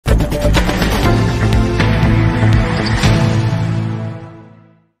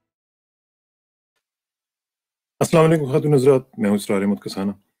अस्सलाम वालेकुम खातून हज़रात, मैं हूं इसरार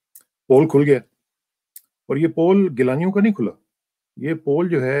कसाना। पोल खुल गया और ये पोल गिलानियों का नहीं खुला। ये पोल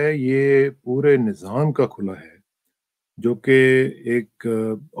जो है ये पूरे निज़ाम का खुला है, जो कि एक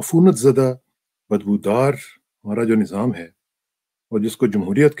अफूनत ज़दा बदबूदार हमारा जो निज़ाम है और जिसको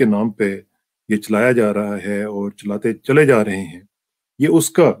जमहूरियत के नाम पे ये चलाया जा रहा है और चलाते चले जा रहे हैं, ये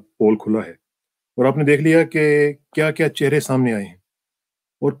उसका पोल खुला है। और आपने देख लिया कि क्या क्या चेहरे सामने आए हैं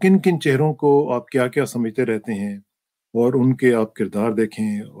और किन किन चेहरों को आप क्या क्या समझते रहते हैं, और उनके आप किरदार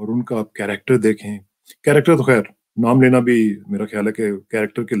देखें और उनका आप कैरेक्टर देखें। कैरेक्टर तो खैर नाम लेना भी मेरा ख्याल है कि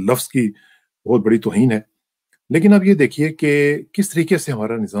कैरेक्टर के लफ्ज़ की बहुत बड़ी तौहीन है। लेकिन आप ये देखिए कि किस तरीके से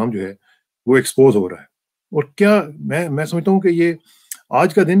हमारा निज़ाम जो है वो एक्सपोज़ हो रहा है। और क्या मैं समझता हूँ कि ये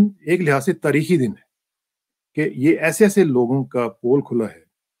आज का दिन एक लिहाज से तारीखी दिन है कि ये ऐसे-ऐसे लोगों का पोल खुला है,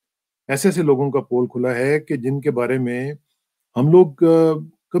 ऐसे-ऐसे लोगों का पोल खुला है कि जिनके बारे में हम लोग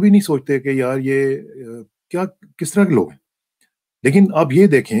कभी नहीं सोचते कि यार ये क्या किस तरह के लोग हैं। लेकिन आप ये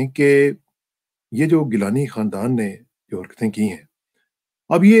देखें कि ये जो गिलानी खानदान ने जो हरकतें की हैं,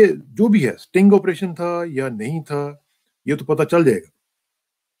 अब ये जो भी है स्टिंग ऑपरेशन था या नहीं था, ये तो पता चल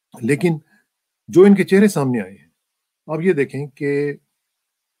जाएगा। लेकिन जो इनके चेहरे सामने आए हैं, आप ये देखें कि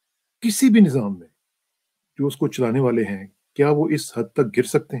किसी भी निज़ाम में जो उसको चलाने वाले हैं, क्या वो इस हद तक गिर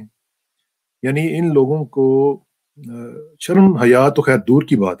सकते हैं? यानी इन लोगों को शर्म हया तो खैर दूर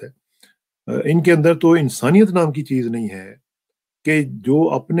की बात है। इनके अंदर तो इंसानियत नाम की चीज़ नहीं है कि जो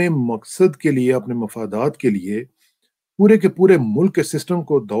अपने मकसद के लिए, अपने मफादात के लिए पूरे के पूरे मुल्क के सिस्टम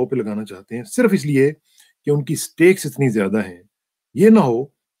को दांव पे लगाना चाहते हैं, सिर्फ इसलिए कि उनकी स्टेक्स इतनी ज़्यादा हैं। ये ना हो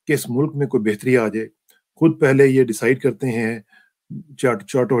कि इस मुल्क में कोई बेहतरी आ जाए। खुद पहले ये डिसाइड करते हैं,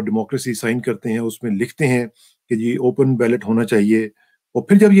 चार्ट ऑफ डेमोक्रेसी साइन करते हैं, उसमें लिखते हैं कि जी ओपन बैलेट होना चाहिए, और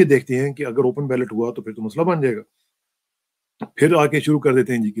फिर जब ये देखते हैं कि अगर ओपन बैलेट हुआ तो फिर तो मसला बन जाएगा, फिर आके शुरू कर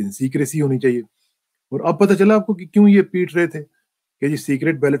देते हैं जी कि सीक्रेसी होनी चाहिए। और अब पता चला आपको कि क्यों ये पीट रहे थे कि जी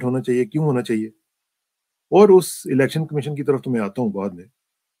सीक्रेट बैलेट होना चाहिए, क्यों होना चाहिए। और उस इलेक्शन कमीशन की तरफ तो मैं आता हूँ बाद में।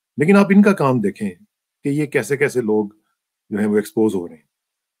 लेकिन आप इनका काम देखें कि ये कैसे-कैसे लोग जो हैं वो एक्सपोज़ हो रहे हैं।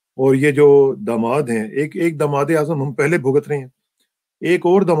 और ये जो दामाद हैं, एक एक दामाद-ए-आज़म हम पहले भुगत रहे हैं। एक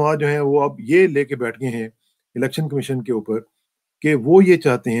और दामाद जो हैं वो अब ये लेके बैठ गए हैं इलेक्शन कमीशन के ऊपर कि वो ये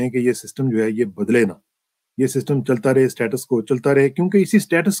चाहते हैं कि ये सिस्टम जो है ये बदले ना। ये सिस्टम चलता रहे, स्टेटस को चलता रहे, क्योंकि इसी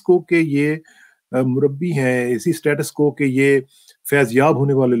स्टेटस को के ये मुरब्बी हैं, इसी स्टेटस को के ये फैज़याब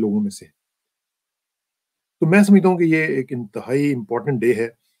होने वाले लोगों में से हैं। तो मैं समझता हूँ कि ये एक इंतहाई इम्पोर्टेंट डे है।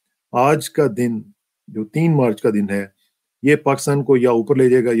 आज का दिन, जो 3 मार्च का दिन है, ये पाकिस्तान को या ऊपर ले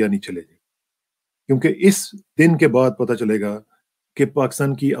जाएगा या नीचे ले जाएगा। क्योंकि इस दिन के बाद पता चलेगा कि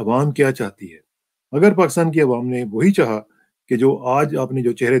पाकिस्तान की अवाम क्या चाहती है। अगर पाकिस्तान की अवाम ने वही चाहा कि जो आज आपने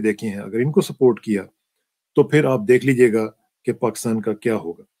जो चेहरे देखे हैं, अगर इनको सपोर्ट किया, तो फिर आप देख लीजिएगा कि पाकिस्तान का क्या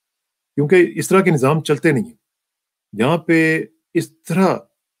होगा। क्योंकि इस तरह के निज़ाम चलते नहीं हैं। जहाँ पे इस तरह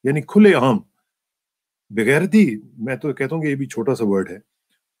यानी खुलेआम बेगैरती, मैं तो कहता हूँ कि ये भी छोटा-सा वर्ड है,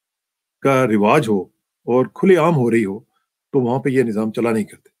 का रिवाज हो और खुलेआम हो रही हो, तो वहाँ पे ये निज़ाम चला नहीं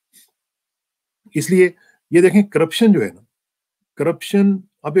करते। इसलिए ये देखें करप्शन जो है ना, करप्शन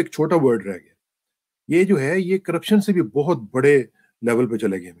अब एक छोटा वर्ड रह गया। ये जो है ये करप्शन से भी बहुत बड़े लेवल पे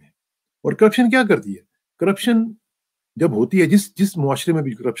चले गए हैं। और करप्शन क्या करती है? करप्शन जब होती है, जिस जिस मुआशरे में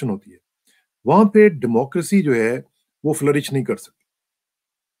भी करप्शन होती है, वहाँ पे डेमोक्रेसी जो है वो फ्लरिश नहीं कर सकती।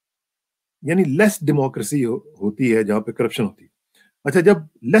 यानी लेस डेमोक्रेसी होती है जहाँ पे करप्शन होती है। अच्छा, जब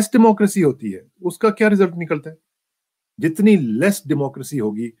लेस डेमोक्रेसी होती है, उसका क्या रिजल्ट निकलता है? जितनी लेस डेमोक्रेसी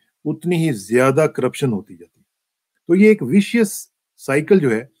होगी, उतनी ही ज़्यादा करप्शन होती जाती है। तो ये एक विशियस साइकिल जो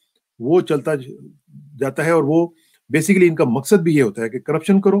है, वो चलता जाता है। और वो बेसिकली इनका मकसद भी ये होता है कि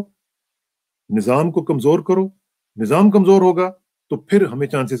करप्शन करो, निज़ाम को कमज़ोर करो, निज़ाम कमज़ोर होगा, तो फिर हमें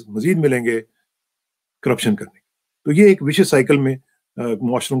चांसेस मज़ीद मिलेंगे करप्शन करने के। तो ये एक विशियस साइकिल में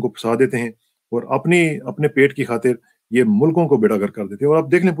मुआशरों को फँसा देते हैं और अपने पेट की खातिर ये मुल्कों को बेड़ागर कर देते हैं। और आप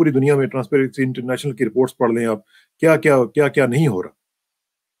देख लें पूरी दुनिया में, ट्रांसपेरेंसी इंटरनेशनल की रिपोर्ट्स पढ़ लें आप, क्या-क्या नहीं हो रहा।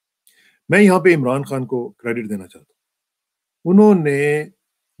 मैं यहाँ पे इमरान खान को क्रेडिट देना चाहता हूँ। उन्होंने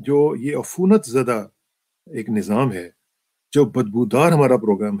जो ये अफ़ूनत ज़दा एक निज़ाम है, जो बदबूदार हमारा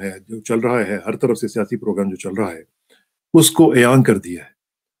प्रोग्राम है, जो चल रहा है, हर तरफ से सियासी प्रोग्राम जो चल रहा है, उसको ऐन कर दिया है।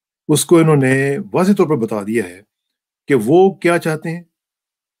 उसको इन्होंने वाज़ेह तौर पे बता दिया है कि वो क्या चाहते हैं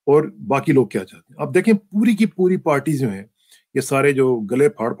और बाकी लोग क्या चाहते हैं। अब देखें पूरी की पूरी पार्टी जो हैं, ये सारे जो गले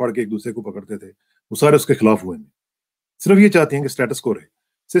फाड़-फाड़ के एक-दूसरे को पकड़ते थे, वो सारे उसके खिलाफ हुए हैं। सिर्फ ये चाहते हैं कि स्टेटस को रहे,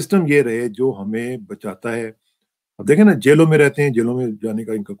 सिस्टम ये रहे जो हमें बचाता है। अब देखें ना, जेलों में रहते हैं, जेलों में जाने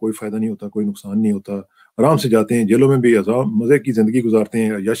का इनका कोई फ़ायदा नहीं होता, कोई नुकसान नहीं होता, आराम से जाते हैं, जेलों में भी आराम मज़े की ज़िंदगी गुज़ारते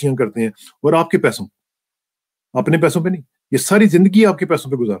हैं, अय्याशियाँ करते हैं, और आपके पैसों, अपने पैसों पे नहीं, ये सारी ज़िंदगी आपके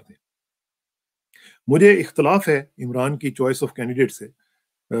पैसों पे गुज़ारते हैं। مجھے اختلاف ہے عمران کی چوائس آف کینڈیڈیٹ سے.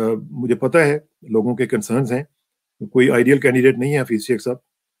 مجھے پتہ ہے لوگوں کے کنسرنز ہیں, کوئی آئیڈیل کینڈیڈیٹ نہیں ہے حفیظ شیخ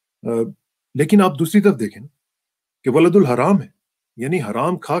صاحب, لیکن آپ دوسری طرف دیکھیں نا کہ ولد الحرام ہے, یعنی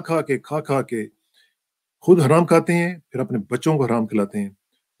حرام کھا کھا کے خود حرام کھاتے ہیں, پھر اپنے بچوں کو حرام کھلاتے ہیں,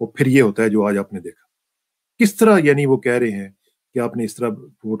 اور پھر یہ ہوتا ہے جو آج آپ نے دیکھا. کس طرح یعنی وہ کہہ رہے ہیں کہ آپ نے اس طرح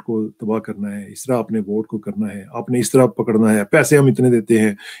ووٹ کو تباہ کرنا ہے, اس طرح آپ نے ووٹ کو کرنا ہے, آپ نے اس طرح پکڑنا ہے, پیسے ہم اتنے دیتے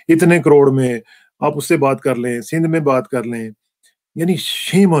ہیں, اتنے کروڑ میں, آپ اس سے بات کر لیں, سندھ میں بات کر لیں. یعنی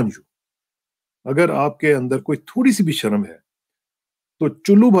شیم آن یو. اگر آپ کے اندر کوئی تھوڑی سی بھی شرم ہے تو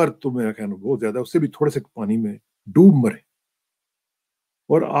چلو بھر تو میرا خیال بہت زیادہ, اس سے بھی تھوڑے سے پانی میں ڈوب مرے.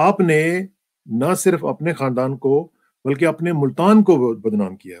 اور آپ نے نہ صرف اپنے خاندان کو بلکہ اپنے ملتان کو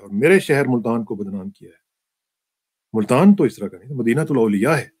بدنام کیا ہے, اور میرے شہر ملتان کو بدنام کیا ہے. ملتان تو اس طرح کا نہیں, مدینہ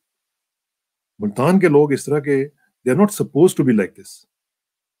الاولیاء ہے. ملتان کے لوگ اس طرح کے, they are not suppose to be like this.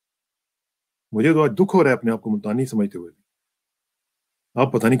 مجھے تو آج دکھ ہو رہا ہے اپنے آپ کو ملتانی سمجھتے ہوئے.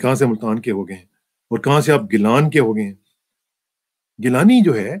 آپ پتہ نہیں کہاں سے ملتان کے ہو گئے ہیں, اور کہاں سے آپ گیلان کے ہو گئے ہیں. گیلانی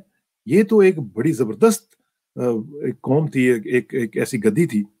جو ہے یہ تو ایک بڑی زبردست ایک قوم تھی, ایک ایسی گدی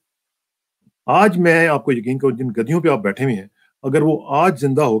تھی. آج میں آپ کو یقین کروں, جن گدیوں پہ آپ بیٹھے ہوئے ہیں, اگر وہ آج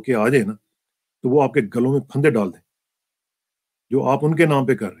زندہ ہو کے آ جائے نا تو وہ آپ کے گلوں میں پھندے ڈال دیں, جو آپ ان کے نام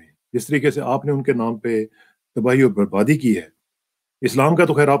پہ کر رہے ہیں. جس طریقے سے آپ نے ان کے نام پہ تباہی اور بربادی کی ہے. اسلام کا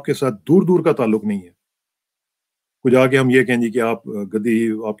تو خیر آپ کے ساتھ دور دور کا تعلق نہیں ہے. کچھ آگے ہم یہ کہیں گے کہ آپ گدی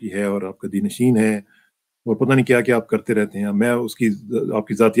آپ کی ہے اور آپ گدی نشین ہیں, اور پتہ نہیں کیا کیا آپ کرتے رہتے ہیں. میں اس کی آپ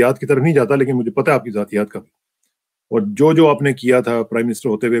کی ذاتیات کی طرف نہیں جاتا, لیکن مجھے پتہ ہے آپ کی ذاتیات کا بھی, اور جو آپ نے کیا تھا پرائم منسٹر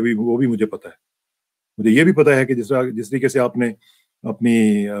ہوتے ہوئے بھی, وہ بھی مجھے پتہ ہے. مجھے یہ بھی پتہ ہے کہ جس طریقے سے آپ نے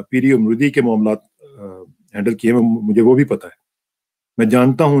اپنی پیری اور مرودی کے معاملات ہینڈل کیے, مجھے وہ بھی پتہ ہے. میں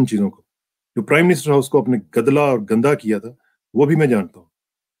جانتا ہوں ان چیزوں کو. جو پرائم منسٹر ہاؤس کو اپنے گدلا اور گندا کیا تھا وہ بھی میں جانتا ہوں,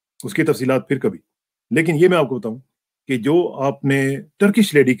 اس کی تفصیلات پھر کبھی. لیکن یہ میں آپ کو بتاؤں کہ جو آپ نے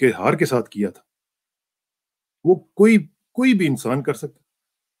ٹرکش لیڈی کے ہار کے ساتھ کیا تھا, وہ کوئی بھی انسان کر سکتا,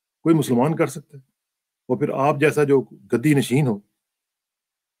 کوئی مسلمان کر سکتا ہے. اور پھر آپ جیسا جو گدی نشین ہو,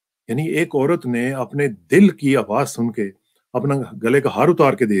 یعنی ایک عورت نے اپنے دل کی آواز سن کے اپنا گلے کا ہار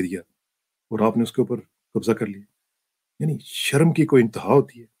اتار کے دے دیا, اور آپ نے اس کے اوپر قبضہ کر لیا. یعنی شرم کی کوئی انتہا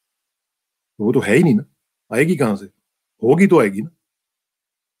ہوتی ہے؟ وہ تو ہے ہی نہیں نا, آئے گی کہاں سے؟ ہوگی تو آئے گی نا.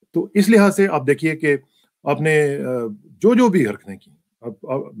 تو اس لحاظ سے آپ دیکھیے کہ آپ نے جو بھی حرکتیں کی.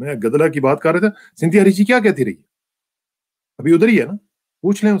 اب میں گدلا کی بات کر رہا تھا, سنتھیا ریچی کیا کہتی رہی ہے؟ ابھی ادھر ہی ہے نا,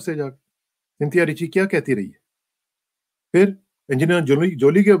 پوچھ لیں اس سے جا کے سنتھیا ریچی کیا کہتی رہی ہے. پھر انجینئر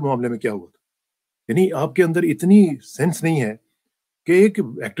جولی کے معاملے میں کیا ہوا تھا؟ یعنی آپ کے اندر اتنی سینس نہیں ہے کہ ایک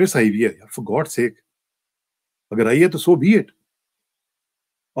ایکٹریس آئی ہوئی ہے, فار گاڈ سیک, اگر آئی ہے تو سو بی اٹ.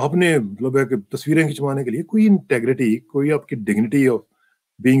 آپ نے مطلب ہے کہ تصویریں کھنچوانے کے لیے کوئی انٹیگریٹی, کوئی آپ کی ڈگنیٹی آف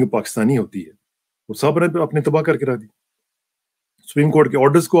بینگ پاکستانی ہوتی ہے, وہ سب نے اپنے تباہ کر کے رکھ دی. سپریم کورٹ کے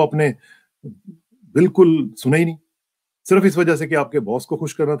آرڈرز کو آپ نے بالکل سنا ہی نہیں, صرف اس وجہ سے کہ آپ کے باس کو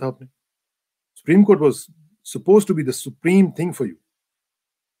خوش کرنا تھا آپ نے. Supreme court was suppose to be the supreme thing for you,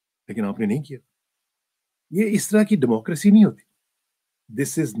 لیکن آپ نے نہیں کیا. یہ اس طرح کی ڈیموکریسی نہیں ہوتی.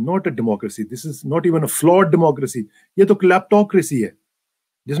 دس is not a democracy, this is not even a flawed democracy. یہ تو کلیپٹوکریسی ہے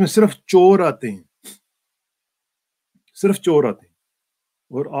جس میں صرف چور آتے ہیں, صرف چور آتے ہیں.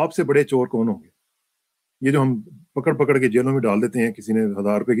 اور آپ سے بڑے چور کون ہوں گے؟ یہ جو ہم پکڑ کے جیلوں میں ڈال دیتے ہیں, کسی نے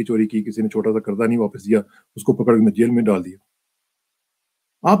 1000 روپے کی چوری کی, کسی نے چھوٹا سا قرضہ نہیں واپس دیا, اس کو پکڑ کے جیل میں ڈال دیا.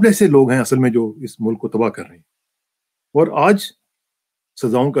 آپ ایسے لوگ ہیں اصل میں جو اس ملک کو تباہ کر رہے ہیں. اور آج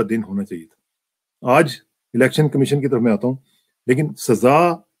سزاؤں کا دن ہونا چاہیے تھا. آج الیکشن کمیشن کی طرف میں آتا ہوں, لیکن سزا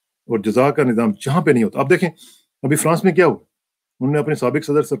اور جزا کا نظام جہاں پہ نہیں ہوتا. اب دیکھیں ابھی فرانس میں کیا ہوا, انہوں نے اپنے سابق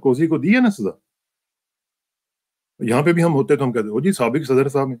صدر سرکوزی کو دی ہے نا سزا. یہاں پہ بھی ہم ہوتے تو ہم کہتے ہیں جی سابق صدر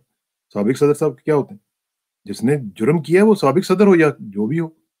صاحب ہیں. سابق صدر صاحب کیا ہوتے ہیں؟ جس نے جرم کیا ہے وہ سابق صدر ہو یا جو بھی ہو,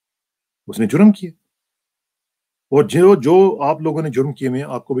 اس نے جرم کیا. اور جو آپ لوگوں نے جرم کیے میں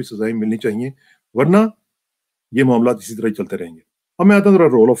آپ کو بھی سزائیں ملنی چاہیے, ورنہ یہ معاملات اسی طرح ہی چلتے رہیں گے. اب میں آتا ہوں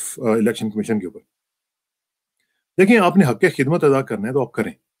رول آف الیکشن کمیشن کے اوپر. دیکھیں آپ نے حق خدمت ادا کرنا ہے تو آپ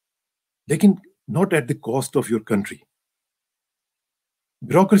کریں, لیکن not at the cost of your country.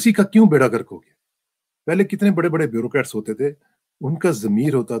 Bureaucracy کا کیوں بیڑا گرک ہو گیا؟ پہلے کتنے بڑے بڑے بیوروکریٹس ہوتے تھے, ان کا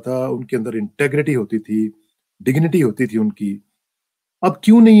ضمیر ہوتا تھا, ان کے اندر انٹیگریٹی ہوتی تھی, ڈگنیٹی ہوتی تھی ان کی. اب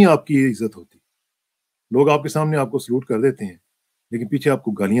کیوں نہیں آپ کی عزت ہوتی؟ لوگ آپ کے سامنے آپ کو سلوٹ کر دیتے ہیں, لیکن پیچھے آپ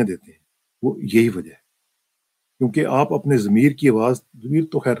کو گالیاں دیتے ہیں. وہ یہی وجہ ہے, کیونکہ آپ اپنے ضمیر کی آواز, ضمیر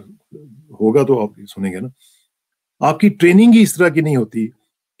تو خیر ہوگا تو آپ سنیں گے نا, آپ کی ٹریننگ ہی اس طرح کی نہیں ہوتی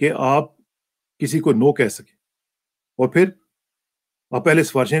کہ آپ کسی کو نو کہہ سکیں. اور پھر آپ پہلے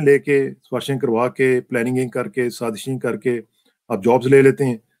سفارشیں کروا کے, پلاننگ کر کے, سازشیں کر کے آپ جابز لے لیتے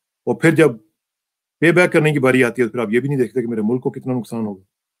ہیں, اور پھر جب पे बैक करने की बारी आती है तो फिर आप ये भी नहीं देखते कि मेरे मुल्क को कितना नुकसान होगा।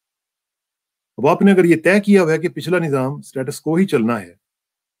 अब आपने अगर ये तय किया हुआ है कि पिछला निज़ाम स्टेटस को ही चलना है,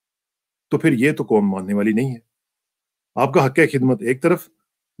 तो फिर ये तो कौम मानने वाली नहीं है। आपका हक़ खिदमत एक तरफ,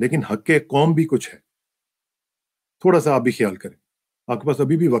 लेकिन हक़ कौम भी कुछ है। थोड़ा सा आप भी ख्याल करें, आपके पास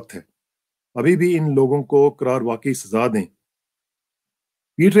अभी भी वक्त है, अभी भी इन लोगों को करार वाकई सजा दें।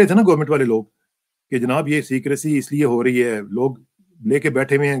 पीट रहे थे ना गवर्नमेंट वाले लोग कि जनाब ये सीक्रेसी इसलिए हो रही है, लोग लेके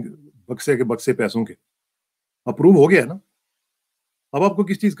बैठे हुए हैं बक्से के बक्से पैसों के, अप्रूव हो गया ना। अब आपको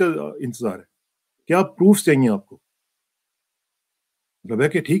किस चीज का इंतजार है? क्या प्रूफ चाहिए आपको? मतलब है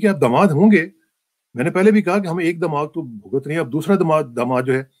कि ठीक है आप दामाद होंगे, मैंने पहले भी कहा कि हम एक दामाद तो भुगत रहे हैं, अब दूसरा दामाद दामाद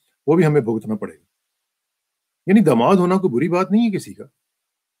जो है वो भी हमें भुगतना पड़ेगा। यानी दामाद होना कोई बुरी बात नहीं है किसी का,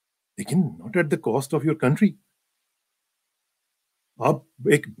 लेकिन not at the cost of your country. आप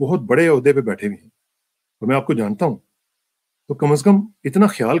एक बहुत बड़े ओहदे पे बैठे हुए हैं और मैं आपको जानता हूं, तो कम से कम इतना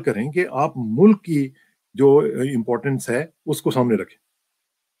ख्याल करें कि आप मुल्क की जो इंपॉर्टेंस है उसको सामने रखें।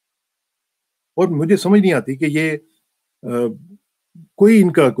 और मुझे समझ नहीं आती कि ये कोई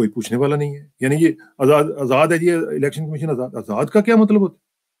इनका कोई पूछने वाला नहीं है। यानी ये आजाद आजाद है जी, इलेक्शन कमीशन आजाद, आजाद का क्या मतलब होता है?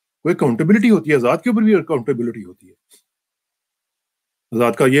 कोई अकाउंटेबिलिटी होती है, आजाद के ऊपर भी अकाउंटेबिलिटी होती है।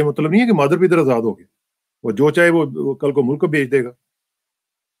 आजाद का ये मतलब नहीं है कि मादर पितर आजाद हो गए और जो चाहे वो कल को मुल्क को बेच देगा।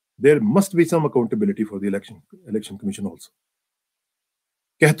 There must be some accountability for the election commission also.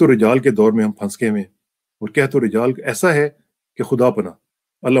 कह तो रिजाल के दौर में हम फंस गए हैं, और कह तो रिजाल ऐसा है कि खुदा पना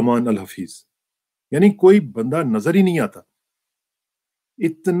अल-अमान अल-हफीज, यानी कोई बंदा नजर ही नहीं आता।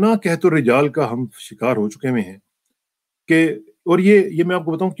 इतना कह तो रिजाल का हम शिकार हो चुके हैं कि, और ये मैं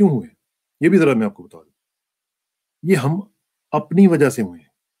आपको बताऊं क्यों हुए, ये भी जरा मैं आपको बता दूं। ये हम अपनी वजह से हुए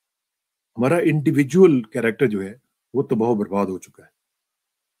हैं। हमारा इंडिविजुअल कैरेक्टर जो है वो तबाह बर्बाद हो चुका है।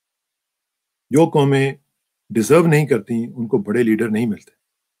 जो कौमें डिजर्व नहीं करती उनको बड़े लीडर नहीं मिलते,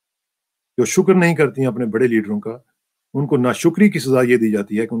 जो शुक्र नहीं करती अपने बड़े लीडरों का, उनको नाशुक्री की सजा ये दी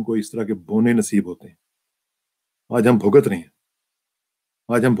जाती है कि उनको इस तरह के बोने नसीब होते हैं। आज हम भुगत रहे हैं,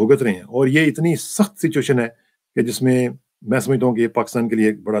 आज हम भुगत रहे हैं, और ये इतनी सख्त सिचुएशन है कि जिसमें मैं समझता हूँ कि ये पाकिस्तान के लिए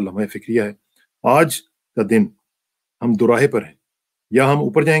एक बड़ा लम्हा फिक्रिया है। आज का दिन हम दुराहे पर हैं, या हम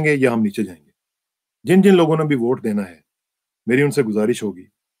ऊपर जाएंगे या हम नीचे जाएंगे। जिन जिन लोगों ने भी वोट देना है, मेरी उनसे गुजारिश होगी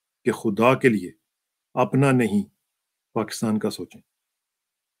कि खुदा के लिए अपना नहीं पाकिस्तान का सोचें।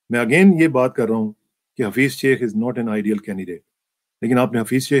 मैं अगेन ये बात कर रहा हूँ कि Hafeez Sheikh is not an ideal candidate, लेकिन आपने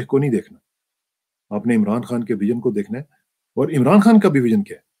हफीज शेख को नहीं देखना, आपने इमरान खान के विजन को देखना है। और इमरान खान का भी विजन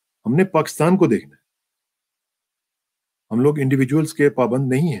क्या है? हमने पाकिस्तान को देखना है। हम लोग इंडिविजुअल्स के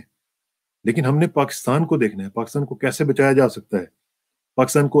पाबंद नहीं है, लेकिन हमने पाकिस्तान को देखना है। पाकिस्तान को कैसे बचाया जा सकता है,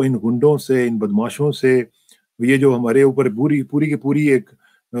 पाकिस्तान को इन गुंडों से, इन बदमाशों से, ये जो हमारे ऊपर पूरी पूरी की पूरी एक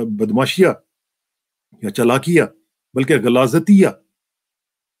बदमाशिया या चालाकिया, बल्कि गलाजतिया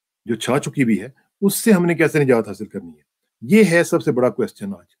जो छा चुकी भी है, उससे हमने कैसे निजात हासिल करनी है। ये है सबसे बड़ा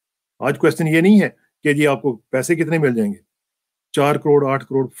क्वेश्चन आज। आज क्वेश्चन ये नहीं है कि जी आपको पैसे कितने मिल जाएंगे, 4 crore 8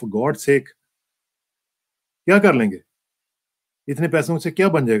 crore, for God sake क्या कर लेंगे, इतने पैसों से क्या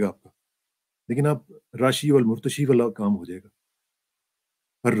बन जाएगा आपका? लेकिन आप राशि वल मुर्तशी वाला काम हो जाएगा।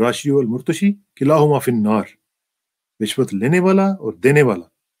 और राशि वल मुर्तशी किलाहुमा फिन्नार, रिश्वत लेने वाला और देने वाला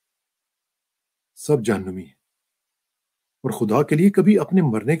सब जहन्नमी है। और खुदा के लिए कभी अपने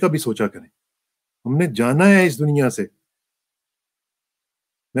मरने का भी सोचा करें। हमने जाना है इस दुनिया से।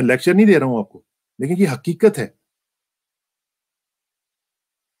 मैं लेक्चर नहीं दे रहा हूं आपको, लेकिन ये हकीकत है,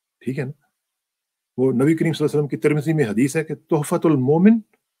 ठीक है ना। वो नबी करीम सल्लल्लाहु अलैहि वसल्लम की तिरमिज़ी में हदीस है कि तोहफतुल मोमिन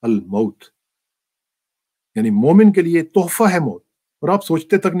अल मौत, यानी मोमिन के लिए तोहफा है मौत, और आप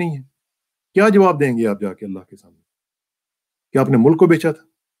सोचते तक नहीं है। क्या जवाब देंगे आप जाके अल्लाह के सामने? क्या आपने मुल्क को बेचा था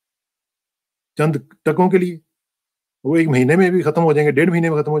चंद टकों के लिए? वो 1 महीने में भी खत्म हो जाएंगे, 1.5 महीने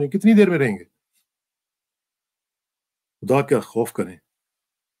में खत्म हो जाएंगे, कितनी देर में रहेंगे? खुदा का खौफ करें,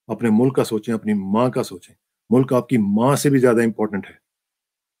 अपने मुल्क का सोचें, अपनी माँ का सोचें। मुल्क आपकी माँ से भी ज्यादा इंपॉर्टेंट है।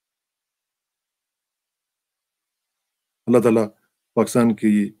 अल्लाह ताला पाकिस्तान की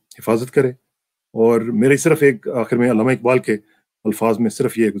हिफाजत करे। और मेरी सिर्फ एक आखिर में अल्लामा इकबाल के अल्फाज में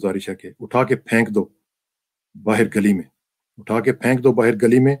सिर्फ ये गुजारिश है कि उठा के फेंक दो बाहर गली में, उठा के फेंक दो बाहर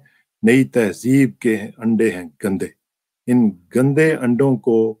गली में, नई तहजीब के अंडे हैं गंदे। इन गंदे अंडों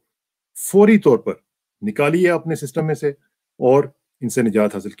को फौरी तौर पर निकालिए अपने सिस्टम में से और इनसे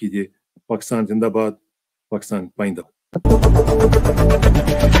निजात हासिल कीजिए। पाकिस्तान जिंदाबाद, पाकिस्तान पाइंदा।